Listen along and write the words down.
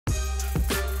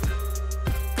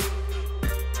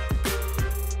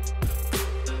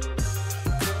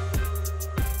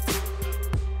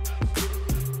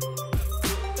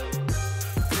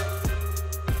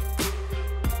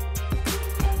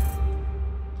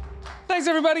Thanks,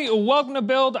 everybody. Welcome to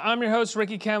Build. I'm your host,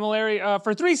 Ricky Camilleri.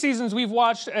 For 3 seasons, we've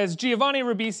watched as Giovanni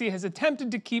Ribisi has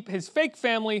attempted to keep his fake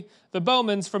family, the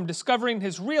Bowmans, from discovering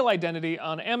his real identity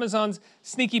on Amazon's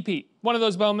Sneaky Pete. One of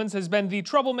those Bowmans has been the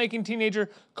troublemaking teenager,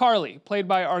 Carly, played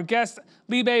by our guest,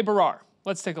 Libe.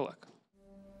 Let's take a look.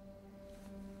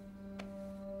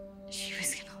 She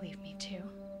was gonna leave me too.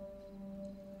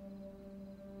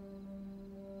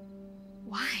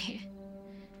 Why?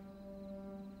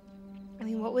 I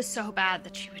mean, what was so bad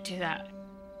that she would do that?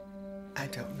 I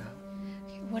don't know.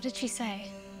 What did she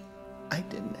say? I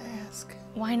didn't ask.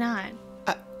 Why not?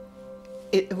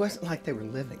 It wasn't like they were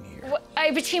living here.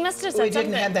 But she must have said something.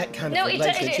 We didn't have that kind of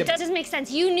relationship. No, it doesn't make sense.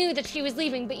 You knew that she was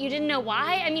leaving, but you didn't know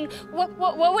why? I mean,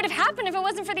 what would have happened if it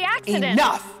wasn't for the accident?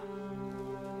 Enough!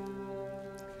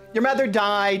 Your mother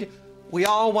died. We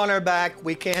all want her back.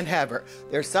 We can't have her.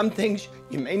 There's some things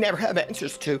you may never have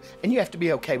answers to, and you have to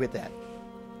be okay with that.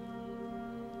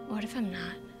 What if I'm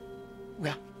not?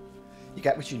 Well, you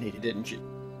got what you needed, didn't you?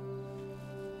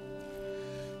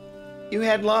 You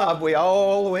had love. We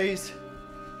always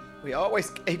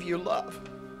gave you love.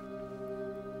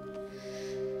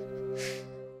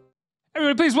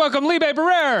 Everybody, please welcome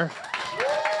Libe.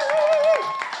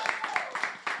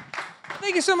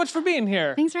 Thank you so much for being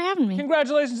here. Thanks for having me.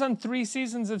 Congratulations on 3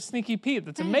 seasons of Sneaky Pete.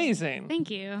 That's amazing. Thank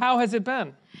you. How has it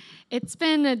been? It's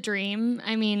been a dream.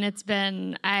 I mean,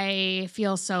 I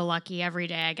feel so lucky every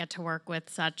day I get to work with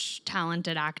such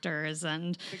talented actors.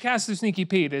 And The cast of Sneaky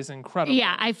Pete is incredible.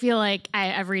 yeah, I feel like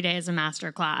every day is a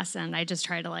master class, and I just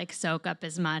try to like soak up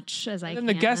as much as I can. And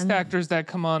the guest actors that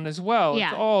come on as well. Yeah.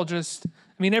 It's all just,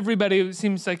 I mean, everybody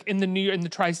seems like in the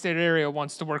tri-state area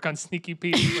wants to work on Sneaky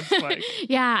Pete, it looks like.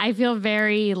 Yeah, I feel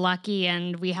very lucky,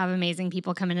 and we have amazing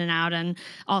people come in and out, and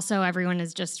also everyone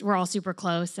is just, we're all super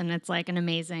close, and it's like an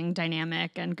amazing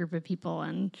dynamic and group of people,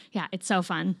 and yeah, it's so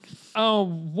fun. Oh,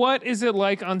 what is it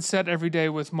like on set every day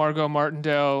with Margot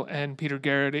Martindale and Peter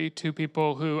Garrity, 2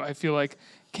 people who I feel like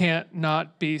can't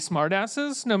not be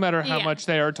smartasses, no matter how much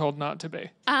they are told not to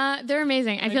be? They're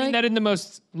amazing. I feel mean like that in the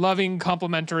most loving,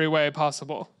 complimentary way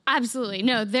possible. absolutely.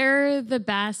 No, they're the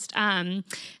best.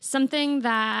 Something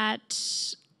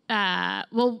that,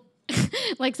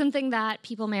 like something that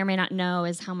people may or may not know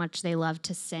is how much they love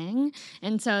to sing.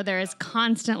 And so there is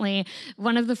constantly,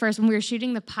 when we were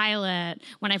shooting the pilot,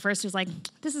 when I first was like,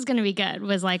 this is going to be good,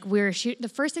 was like,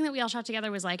 the first thing that we all shot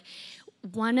together was like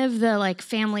one of the like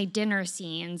family dinner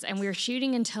scenes, and we were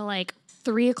shooting until like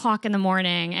 3 o'clock in the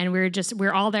morning, and we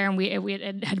were all there, and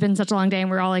it had been such a long day, and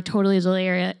we were all like totally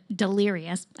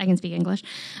delirious. I can speak English.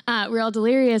 We were all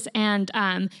delirious, and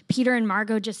Peter and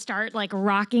Margot just start like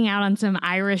rocking out on some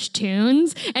Irish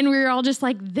tunes, and we were all just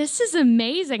like, this is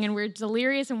amazing, and we're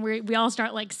delirious, and we all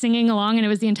start like singing along, and it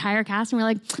was the entire cast, and we're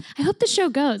like, I hope the show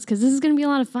goes, because this is going to be a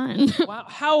lot of fun. Wow.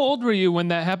 How old were you when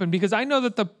that happened? Because I know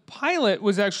that the pilot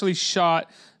was actually shot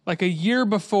like a year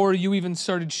before you even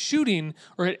started shooting,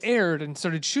 or it aired and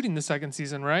started shooting the 2nd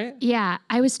season, right? Yeah,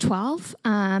 I was 12.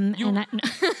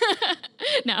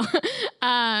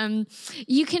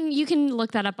 You can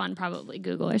look that up on probably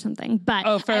Google or something.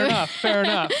 But fair enough.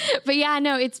 But yeah,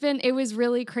 no, it was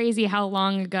really crazy how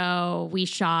long ago we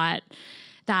shot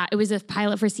that. It was a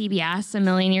pilot for CBS a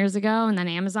million years ago, and then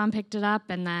Amazon picked it up,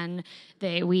 and then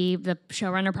the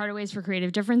showrunner parted ways for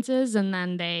creative differences, and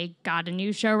then they got a new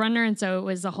showrunner, and so it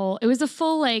was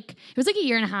like a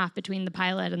year and a half between the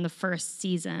pilot and the first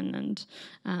season, and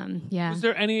yeah. Was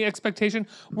there any expectation?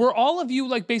 Were all of you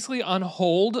like basically on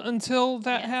hold until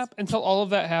that happened? Until all of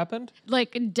that happened?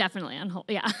 Like definitely on hold,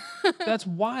 yeah. That's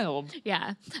wild.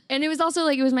 Yeah, and it was also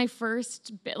like, it was my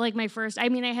first, I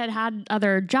mean, I had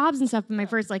other jobs and stuff, but my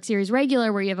first like series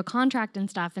regular where you have a contract and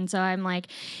stuff, and so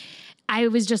I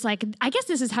was just like, I guess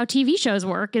this is how TV shows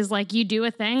work, is like you do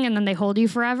a thing and then they hold you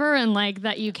forever, and like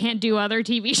that you can't do other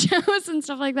TV shows and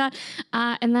stuff like that.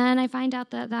 And then I find out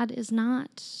that that is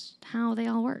not how they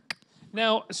all work.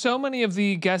 Now, so many of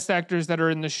the guest actors that are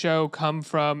in the show come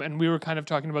from, and we were kind of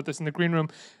talking about this in the green room,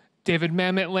 David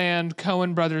Mamet land,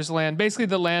 Coen Brothers land, basically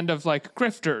the land of like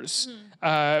grifters.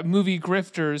 Movie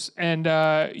grifters, and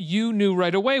you knew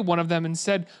right away one of them and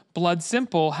said Blood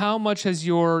Simple. How much has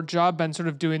your job been sort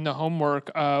of doing the homework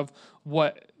of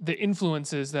what the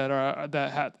influences that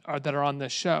are on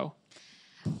this show?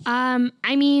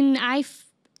 I mean,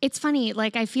 it's funny.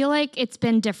 Like, I feel like it's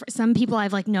been different. Some people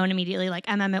I've like known immediately, like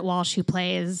Emmett Walsh, who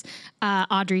plays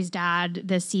Audrey's dad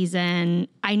this season.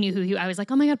 I knew who I was like,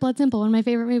 oh my God, Blood Simple, one of my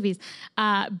favorite movies.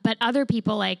 But other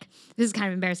people, like, this is kind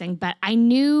of embarrassing, but I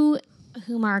knew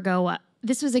who Margot was.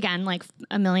 This was, again, like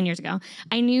a million years ago.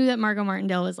 I knew that Margot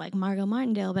Martindale was like Margot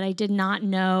Martindale, but I didn't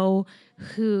know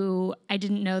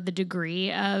the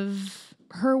degree of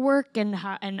her work and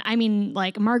I mean,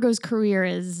 like Margot's career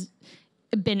is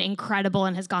been incredible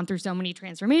and has gone through so many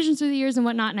transformations through the years and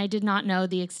whatnot. And I did not know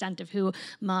the extent of who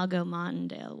Margot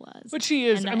Martindale was. But she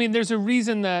is. I mean, there's a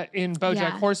reason that in BoJack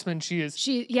Yeah. Horseman she is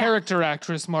character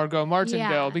actress Margot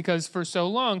Martindale because for so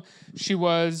long she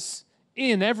was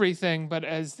in everything, but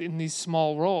as in these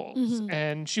small roles,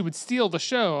 and she would steal the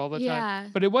show all the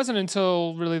time. But it wasn't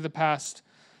until really the past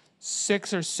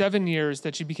 6 or 7 years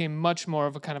that she became much more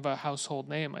of a kind of a household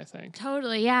name, I think.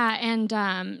 Totally, yeah.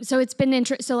 And so it's been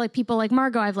so like people like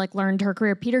Margot, I've like learned her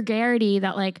career. Peter Garrity,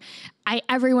 that like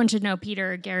everyone should know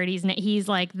Peter Garrity's name. He's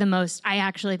like the most, I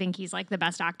actually think he's like the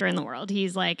best actor in the world.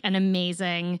 He's like an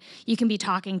amazing, you can be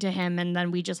talking to him and then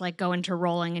we just like go into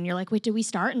rolling and you're like, wait, did we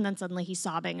start? And then suddenly he's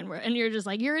sobbing and you're just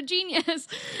like, you're a genius.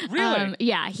 Really?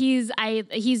 Yeah, he's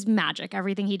magic.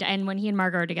 Everything he does. And when he and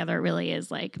Margot are together, it really is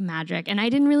like magic. And I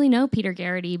didn't really know Peter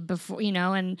Garrity before, you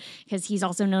know, and because he's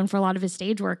also known for a lot of his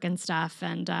stage work and stuff.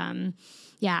 And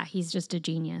yeah, he's just a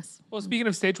genius. Well, speaking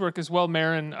of stage work as well,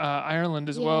 Marin Ireland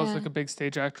as well is like a big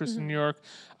stage actress in New York.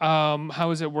 How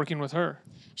is it working with her?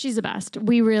 She's the best.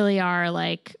 We really are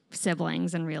like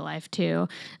siblings in real life too.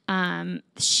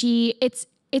 It's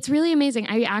really amazing.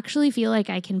 I actually feel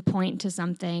like I can point to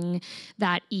something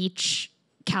that each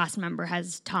cast member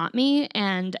has taught me,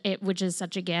 which is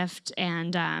such a gift.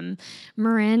 And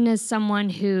Marin is someone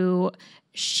who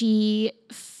she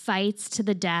fights to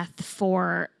the death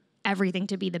for everything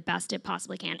to be the best it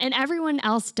possibly can, and everyone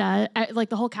else does, like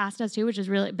the whole cast does too, which has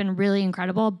really been really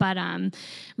incredible. But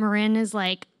Marin is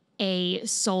like a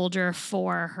soldier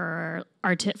for her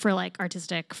for like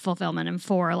artistic fulfillment and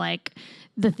for like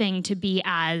the thing to be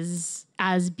as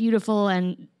beautiful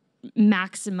and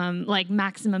maximum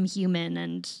human.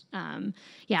 And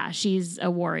yeah, she's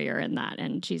a warrior in that,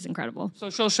 and she's incredible. So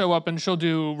she'll show up and she'll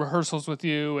do rehearsals with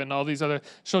you and all these other,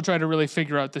 she'll try to really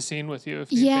figure out the scene with you.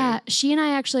 She and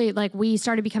I actually, like, we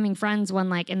started becoming friends when,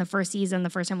 like, in the first season, the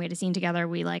first time we had a scene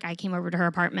together, I came over to her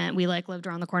apartment. We like lived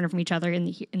around the corner from each other in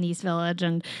the East Village,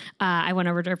 and I went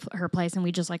over to her place and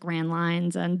we just like ran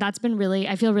lines. And that's been really,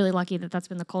 I feel really lucky that that's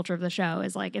been the culture of the show,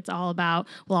 is like, it's all about,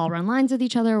 we'll all run lines with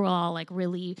each other. We'll all like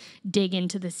really dig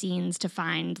into the scenes to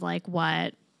find like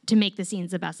to make the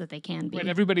scenes the best that they can be. Right,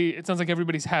 it sounds like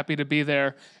everybody's happy to be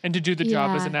there and to do the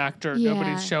job as an actor. Yeah.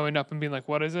 Nobody's showing up and being like,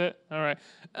 what is it? All right,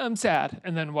 I'm sad.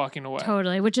 And then walking away.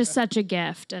 Totally, which is such a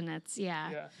gift. And it's,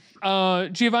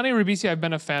 Giovanni Ribisi I've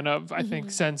been a fan of, I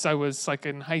think, since I was like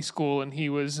in high school, and he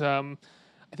was, I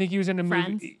think he was in a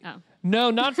movie. Oh.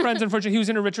 No, not Friends, unfortunately. He was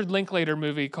in a Richard Linklater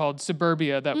movie called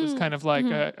Suburbia that was kind of like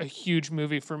a huge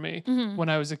movie for me when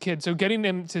I was a kid. So getting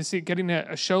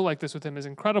a show like this with him is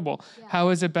incredible. Yeah. How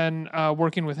has it been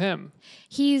working with him?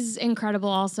 He's incredible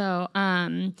also.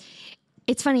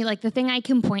 It's funny, like the thing I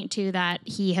can point to that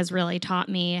he has really taught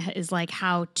me is like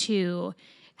how to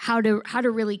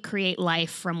really create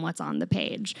life from what's on the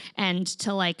page, and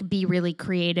to like be really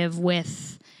creative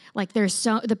with, like,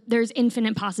 there's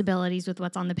infinite possibilities with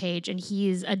what's on the page, and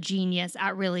he's a genius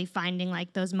at really finding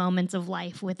like those moments of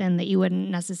life within that you wouldn't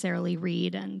necessarily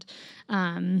read. And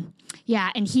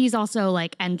and he's also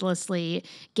like endlessly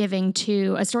giving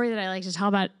to a story that I like to tell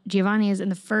about Giovanni is in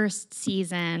the first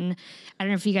season. I don't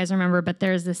know if you guys remember, but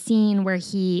there's a scene where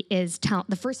he is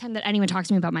the first time that anyone talks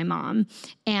to me about my mom,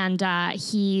 and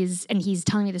he's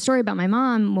telling me the story about my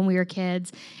mom when we were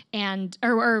kids, and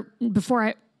or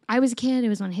before I was a kid. It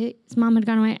was when his mom had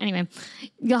gone away. Anyway,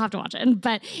 you'll have to watch it.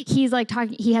 But he's like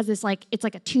talking. He has this like, it's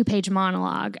like a 2-page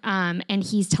monologue, and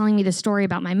he's telling me the story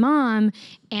about my mom,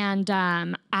 and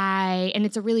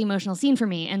it's a really emotional scene for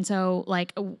me. And so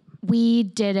like we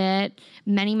did it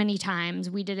many, many times.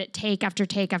 We did it take after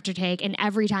take after take, and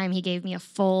every time he gave me a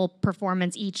full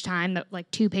performance. Each time, that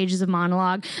like 2 pages of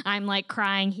monologue, I'm like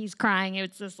crying. He's crying.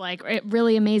 It's this like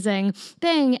really amazing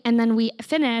thing. And then we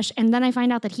finish, and then I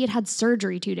find out that he had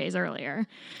surgery 2 days earlier.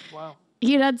 Wow.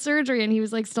 He had surgery, and he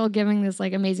was like still giving this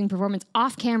like amazing performance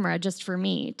off camera just for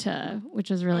me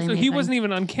which was really amazing. So he wasn't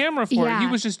even on camera for it. He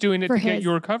was just doing it to get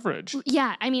your coverage.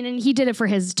 Yeah, I mean, and he did it for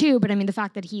his too, but I mean the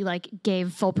fact that he like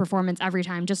gave full performance every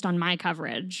time just on my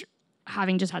coverage,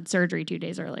 having just had surgery 2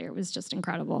 days earlier, was just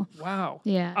incredible. Wow.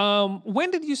 Yeah.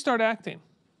 When did you start acting?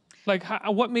 Like,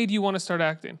 what made you want to start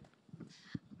acting?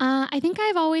 I think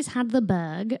I've always had the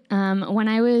bug. When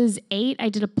I was 8, I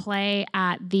did a play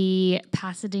at the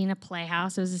Pasadena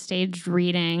Playhouse. It was a staged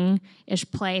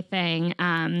reading-ish play thing.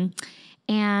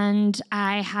 And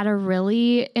I had a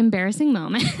really embarrassing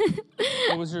moment.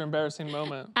 What was your embarrassing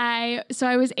moment? So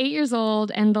I was 8 years old,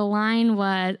 and the line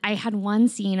was, I had one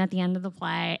scene at the end of the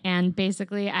play, and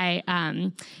basically I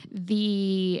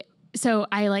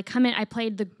like come in, I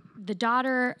played the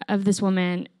daughter of this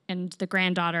woman and the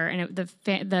granddaughter, and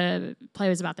the play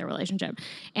was about their relationship.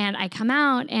 And I come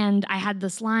out, and I had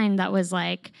this line that was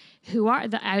like,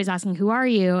 I was asking, who are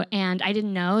you? And I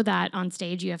didn't know that on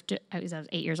stage you have to, I was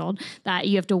 8 years old, that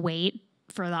you have to wait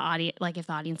for the audience, like if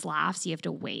the audience laughs, you have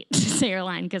to wait to say your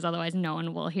line because otherwise no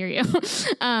one will hear you.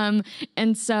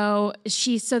 And so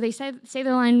they say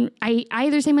their line. I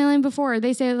either say my line before or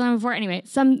they say the line before. Anyway,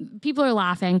 some people are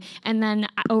laughing, and then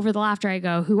over the laughter I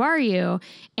go, "Who are you?"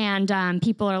 And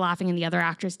people are laughing, and the other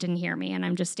actress didn't hear me, and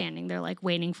I'm just standing there like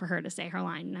waiting for her to say her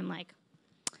line, and I'm like,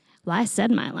 well, I said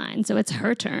my line, so it's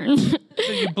her turn.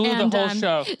 So you blew the whole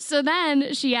show. So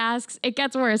then she asks, it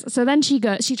gets worse. So then she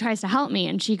tries to help me,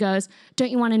 and she goes, don't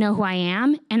you want to know who I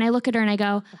am? And I look at her and I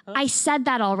go, I said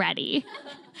that already.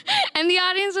 And the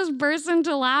audience just burst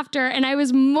into laughter, and I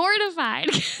was mortified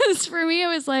because for me it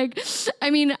was like, I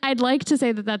mean, I'd like to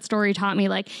say that story taught me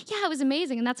like, yeah, it was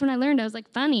amazing, and that's when I learned I was like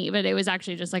funny, but it was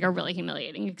actually just like a really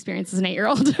humiliating experience as an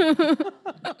 8-year-old.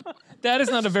 That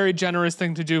is not a very generous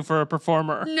thing to do for a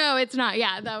performer. No, it's not.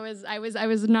 Yeah, I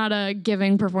was not a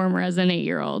giving performer as an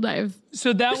 8-year-old.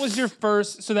 So that was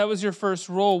your first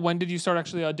role. When did you start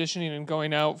actually auditioning and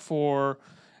going out for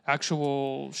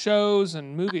actual shows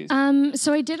and movies?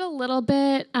 So I did a little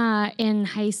bit in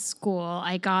high school.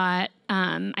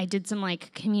 I did some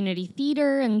like community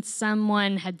theater, and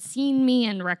someone had seen me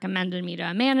and recommended me to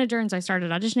a manager, and so I started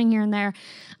auditioning here and there.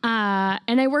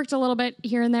 And I worked a little bit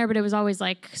here and there, but it was always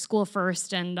like school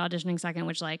first and auditioning second,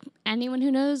 which like anyone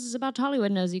who knows about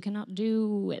Hollywood knows you cannot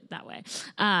do it that way.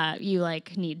 You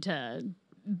like need to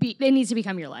it needs to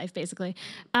become your life, basically.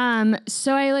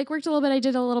 So I like worked a little bit. I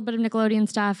did a little bit of Nickelodeon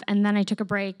stuff, and then I took a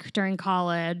break during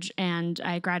college, and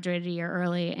I graduated a year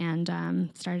early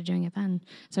and started doing it then.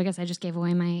 So I guess I just gave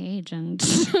away my age. And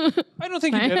I don't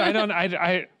think you did.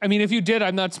 I mean, if you did,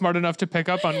 I'm not smart enough to pick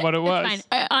up on what it was. It's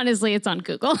fine. Honestly, it's on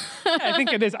Google. Yeah, I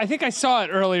think it is. I think I saw it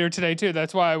earlier today too.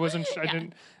 That's why I wasn't. I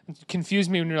didn't. It confused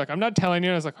me when you're like, I'm not telling you.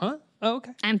 And I was like, huh? Oh,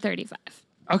 okay. I'm 35.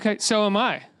 Okay, so am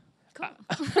I.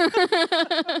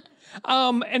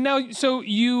 And now, so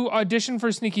you auditioned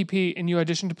for Sneaky Pete and you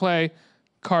auditioned to play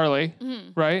Carly,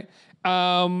 right?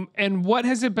 And what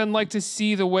has it been like to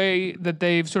see the way that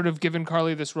they've sort of given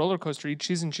Carly this roller coaster? Each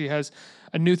season she has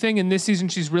a new thing, and this season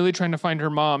she's really trying to find her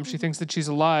mom. She thinks that she's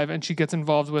alive, and she gets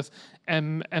involved with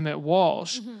Emmett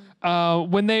Walsh.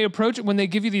 When they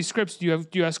give you these scripts, do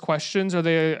you ask questions? Do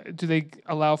they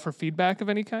allow for feedback of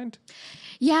any kind?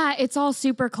 Yeah, it's all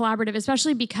super collaborative,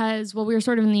 especially because, we were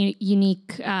sort of in the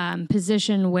unique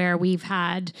position where we've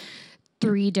had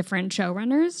 3 different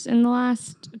showrunners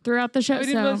throughout the show. I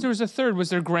didn't realize there was a third. Was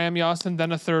there Graham Yost and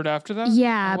then a third after that?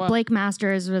 Yeah, oh, wow. Blake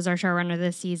Masters was our showrunner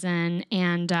this season,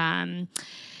 and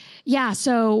yeah,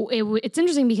 so it's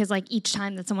interesting because like each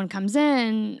time that someone comes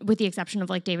in, with the exception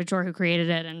of like David Shore who created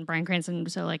it and Bryan Cranston,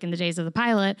 so like in the days of the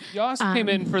pilot, Yost came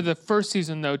in for the first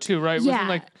season though too, right? Yeah. Wasn't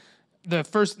like the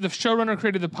showrunner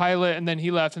created the pilot, and then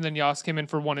he left, and then Yost came in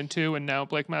for 1 and 2, and now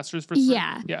Blake Masters for 3.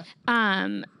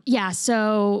 Yeah.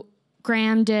 So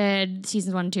Graham did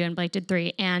seasons 1 and 2, and Blake did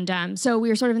 3, and so we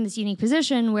were sort of in this unique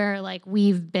position where like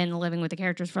we've been living with the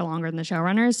characters for longer than the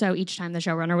showrunners. So each time the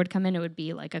showrunner would come in, it would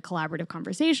be like a collaborative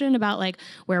conversation about like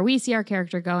where we see our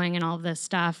character going and all of this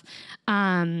stuff.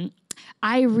 I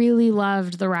really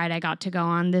loved the ride I got to go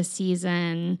on this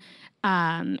season.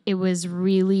 It was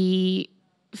really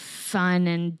fun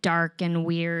and dark and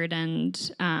weird,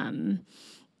 and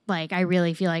like I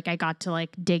really feel like I got to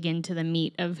like dig into the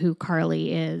meat of who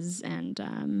Carly is,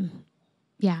 and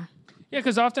yeah,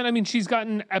 because often, I mean, she's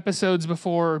gotten episodes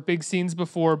before, big scenes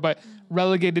before, but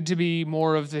relegated to be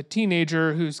more of the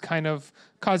teenager who's kind of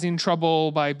causing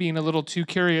trouble by being a little too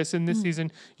curious. In this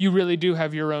season, you really do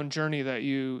have your own journey that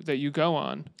you go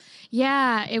on.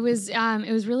 Yeah, it was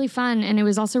really fun, and it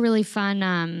was also really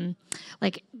fun,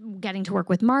 like getting to work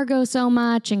with Margot so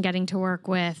much, and getting to work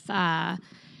with. I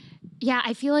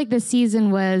feel like this season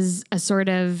was a sort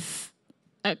of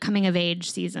a coming of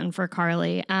age season for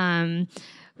Carly.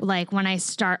 Like when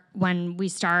we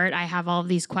start, I have all of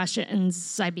these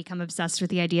questions. I become obsessed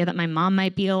with the idea that my mom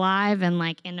might be alive, and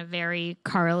like in a very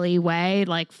Carly way,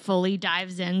 like fully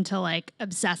dives into like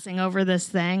obsessing over this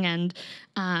thing, and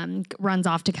runs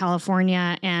off to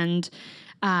California. And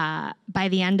by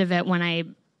the end of it,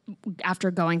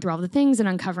 after going through all the things and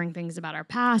uncovering things about our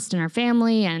past and our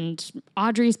family and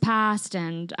Audrey's past,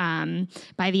 and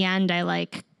by the end, I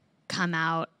like come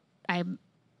out.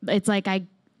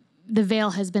 The veil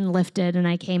has been lifted, and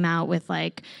I came out with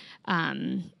like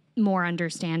more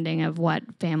understanding of what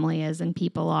family is and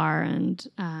people are, and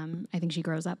I think she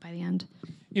grows up by the end.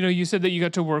 You know, you said that you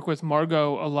got to work with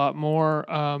Margot a lot more,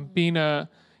 being a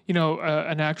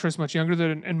an actress much younger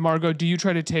than and Margot, do you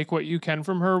try to take what you can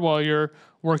from her while you're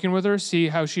working with her, see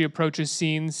how she approaches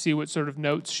scenes, see what sort of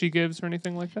notes she gives or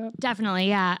anything like that? Definitely,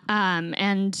 yeah.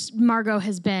 And Margot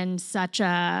has been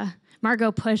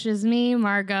Margot pushes me.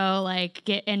 Margot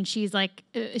and she's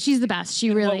she's the best.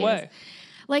 She really what way? is.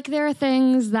 Like there are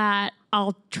things that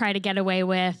I'll try to get away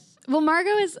with. Well,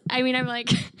 Margot is. I mean, I'm like,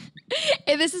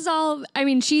 this is all. I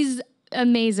mean, she's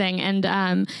amazing,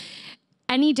 and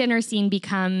any dinner scene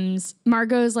becomes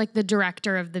Margot's like the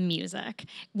director of the music,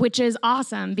 which is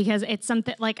awesome because it's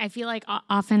something I feel like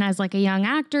often as like a young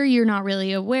actor, you're not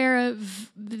really aware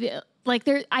of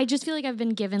I just feel like I've been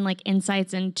given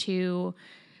insights into,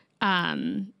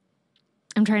 I'm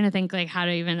trying to think how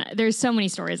to even, there's so many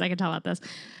stories I could tell about this,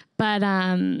 but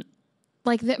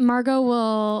that Margot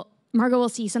will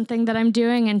see something that I'm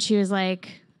doing and she was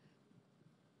like,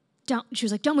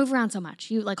 don't move around so much.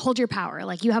 You hold your power.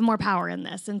 You have more power in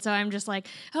this. And so I'm just like,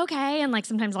 okay. And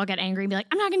sometimes I'll get angry and be like,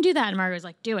 I'm not going to do that. And Margot's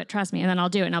like, do it. Trust me. And then I'll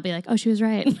do it. And I'll be like, oh, she was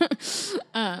right.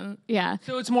 Yeah.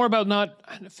 So it's more about not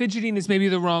fidgeting is maybe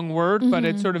the wrong word, but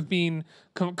it's sort of being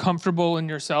comfortable in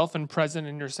yourself and present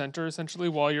in your center essentially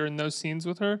while you're in those scenes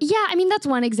with her. Yeah. I mean, that's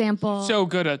one example. So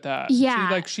good at that.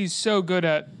 Yeah. She's so good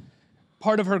at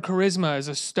part of her charisma is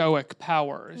a stoic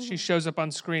power. She shows up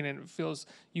on screen and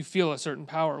you feel a certain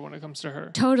power when it comes to her.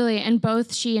 Totally. And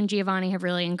both she and Giovanni have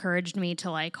really encouraged me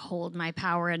to hold my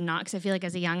power and not, because I feel like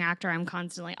as a young actor, I'm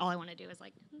constantly, all I want to do is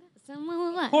this and blah,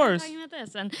 blah, blah. Of course. I'm talking about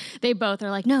this. And they both are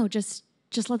like, no, just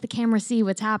let the camera see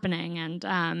what's happening.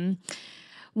 And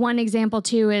one example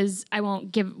too is, I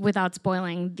won't give without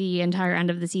spoiling the entire end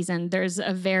of the season. There's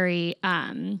a very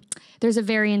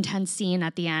intense scene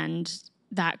at the end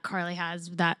that Carly has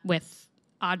that with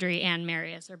Audrey and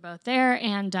Marius are both there.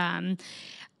 And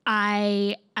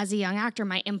I, as a young actor,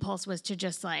 my impulse was to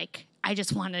just I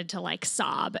just wanted to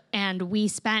sob. And we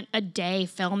spent a day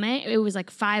filming. It was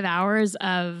 5 hours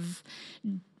of,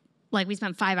 we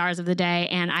spent 5 hours of the day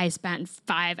and I spent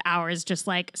 5 hours just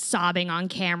sobbing on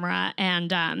camera.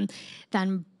 And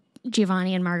then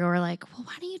Giovanni and Margot were like, well,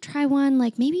 why don't you try one?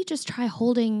 Maybe just try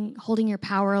holding your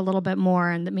power a little bit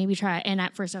more and maybe try. And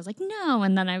at first I was like, no.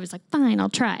 And then I was like, fine, I'll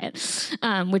try it.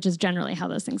 Which is generally how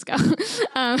those things go.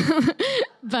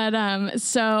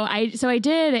 So I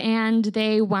did, and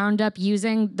they wound up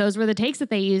using, those were the takes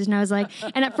that they used. And I was like,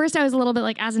 and at first I was a little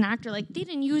bit as an actor, they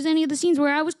didn't use any of the scenes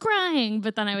where I was crying.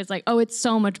 But then I was like, oh, it's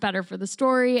so much better for the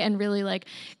story and really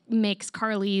makes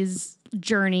Carly's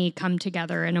journey come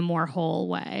together in a more whole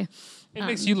way. It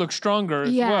makes you look stronger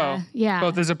as well. Yeah.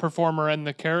 Both as a performer and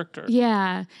the character.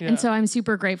 Yeah. And so I'm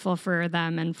super grateful for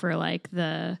them and for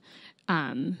the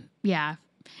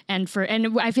And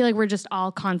I feel like we're just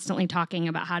all constantly talking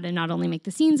about how to not only make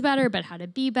the scenes better, but how to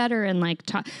be better. And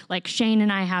Shane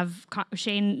and I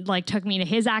Shane took me to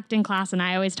his acting class, and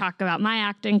I always talk about my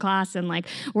acting class, and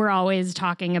we're always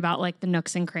talking about the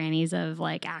nooks and crannies of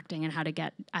acting and how to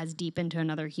get as deep into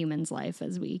another human's life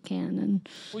as we can. And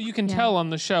well, you can tell on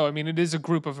the show. I mean, it is a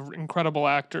group of incredible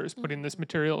actors putting this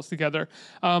materials together.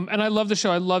 And I love the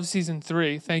show. I love season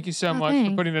 3. Thank you so much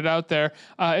for putting it out there.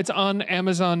 It's on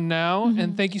Amazon now,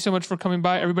 and thank you so much for coming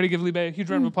by. Everybody give Libe a huge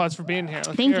round of applause for being here.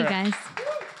 Thank you, guys.